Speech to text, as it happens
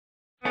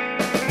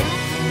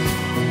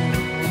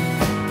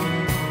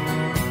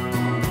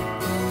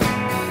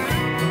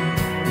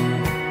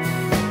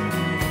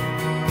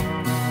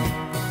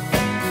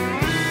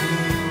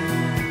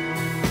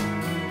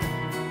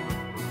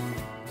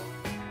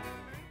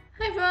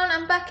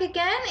everyone, I'm back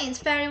again. It's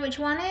Fairy Witch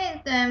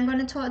Wanted. I'm going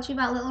to talk to you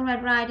about Little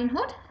Red Riding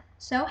Hood.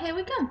 So here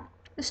we go.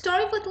 The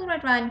story of Little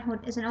Red Riding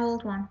Hood is an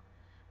old one.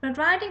 Red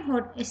Riding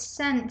Hood is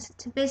sent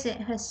to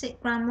visit her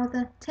sick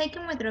grandmother,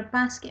 taking with her a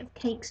basket of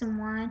cakes and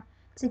wine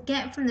to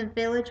get from the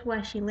village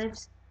where she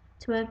lives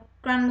to her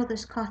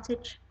grandmother's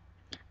cottage.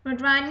 Red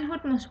Riding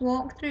Hood must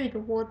walk through the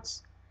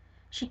woods.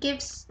 She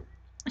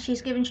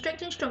is given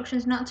strict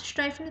instructions not to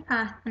stray from the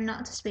path and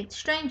not to speak to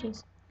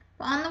strangers.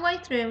 But on the way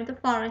through the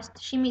forest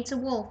she meets a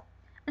wolf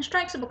and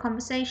strikes up a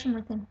conversation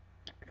with him.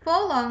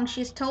 Before long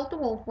she has told the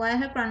wolf where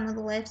her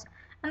grandmother lives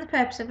and the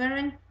purpose of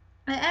her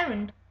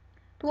errand.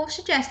 The wolf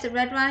suggests that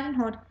Red Riding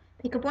Hood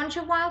pick a bunch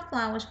of wild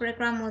flowers for her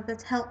grandmother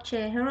to help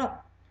cheer her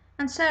up,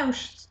 and so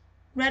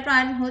Red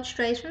Riding Hood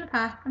strays from the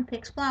path and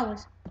picks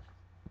flowers.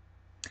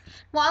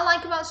 What I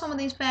like about some of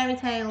these fairy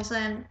tales,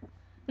 the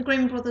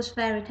Grimm Brothers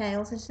fairy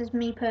tales, this is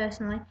me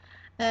personally,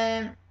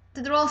 that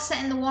they're all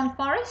set in the one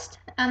forest,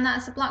 and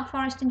that's the Black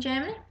Forest in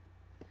Germany.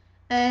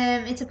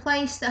 It's a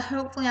place that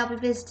hopefully I'll be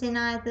visiting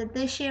either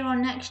this year or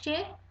next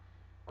year,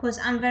 because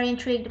I'm very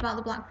intrigued about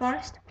the Black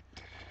Forest.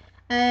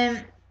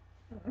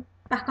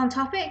 Back on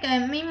topic,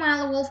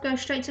 meanwhile the wolf goes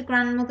straight to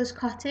grandmother's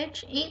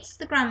cottage, eats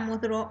the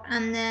grandmother up,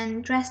 and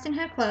then, dressed in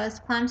her clothes,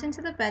 climbs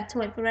into the bed to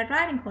wait for Red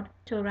Riding Hood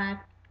to arrive.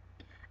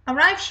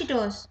 Arrive she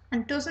does,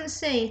 and doesn't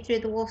see through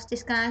the wolf's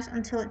disguise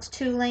until it's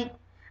too late,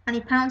 and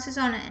he pounces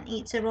on it and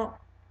eats her up.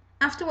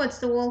 Afterwards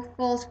the wolf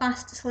falls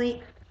fast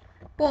asleep,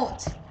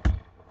 but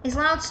his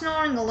loud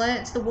snoring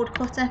alerts the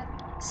woodcutter.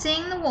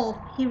 Seeing the wolf,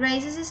 he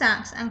raises his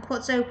axe and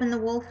cuts open the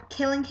wolf,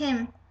 killing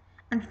him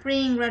and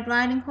freeing Red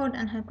Riding Hood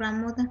and her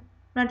grandmother.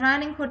 Red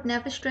Riding Hood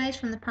never strays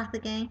from the path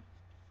again.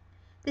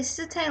 This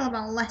is a tale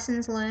about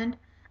lessons learned,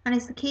 and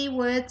the key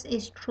word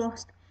is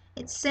trust.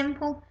 It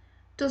simply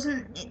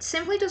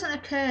doesn't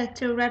occur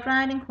to Red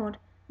Riding Hood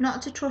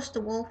not to trust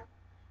the wolf.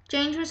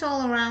 Danger is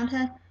all around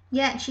her,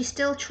 yet she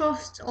still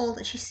trusts all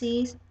that she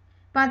sees.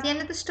 By the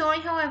end of the story,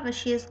 however,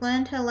 she has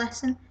learned her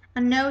lesson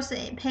and knows that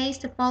it pays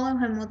to follow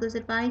her mother's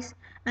advice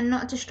and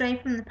not to stray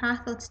from the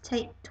path or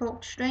to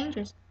talk to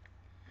strangers.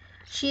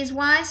 She is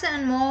wiser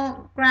and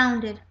more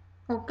grounded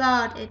or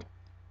guarded,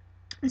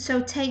 and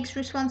so takes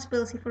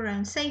responsibility for her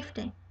own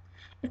safety.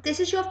 If this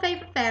is your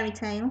favourite fairy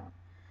tale,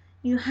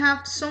 you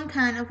have some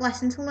kind of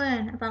lesson to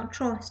learn about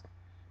trust.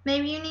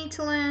 Maybe you need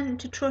to learn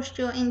to trust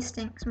your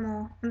instincts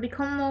more and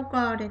become more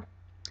guarded.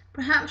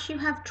 Perhaps you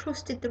have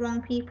trusted the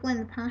wrong people in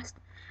the past,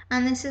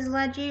 and this has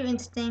led you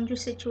into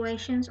dangerous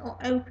situations or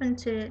open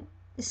to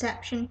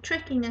deception,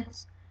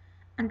 trickiness,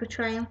 and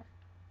betrayal.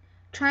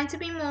 Try to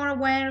be more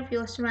aware of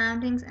your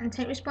surroundings and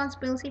take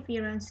responsibility for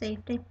your own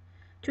safety.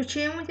 To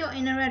attune with your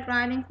inner Red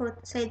Riding Hood,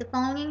 say the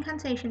following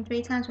incantation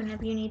 3 times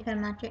whenever you need her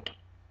magic.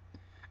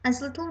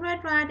 As Little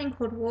Red Riding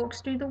Hood walks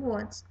through the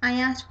woods, I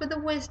ask for the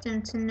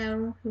wisdom to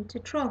know who to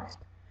trust.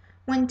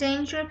 When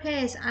danger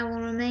appears, I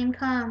will remain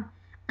calm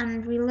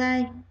and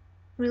rely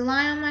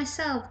on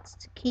myself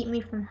to keep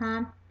me from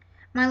harm.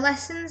 My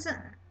lesson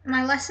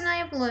I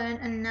have learned,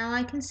 and now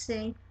I can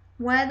see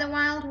where the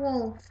wild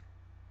wolf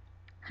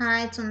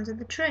hides under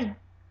the tree.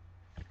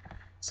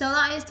 So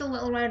that is the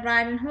Little Red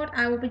Riding Hood.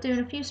 I will be doing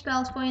a few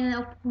spells for you in the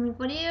upcoming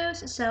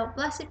videos, so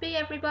blessed be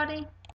everybody.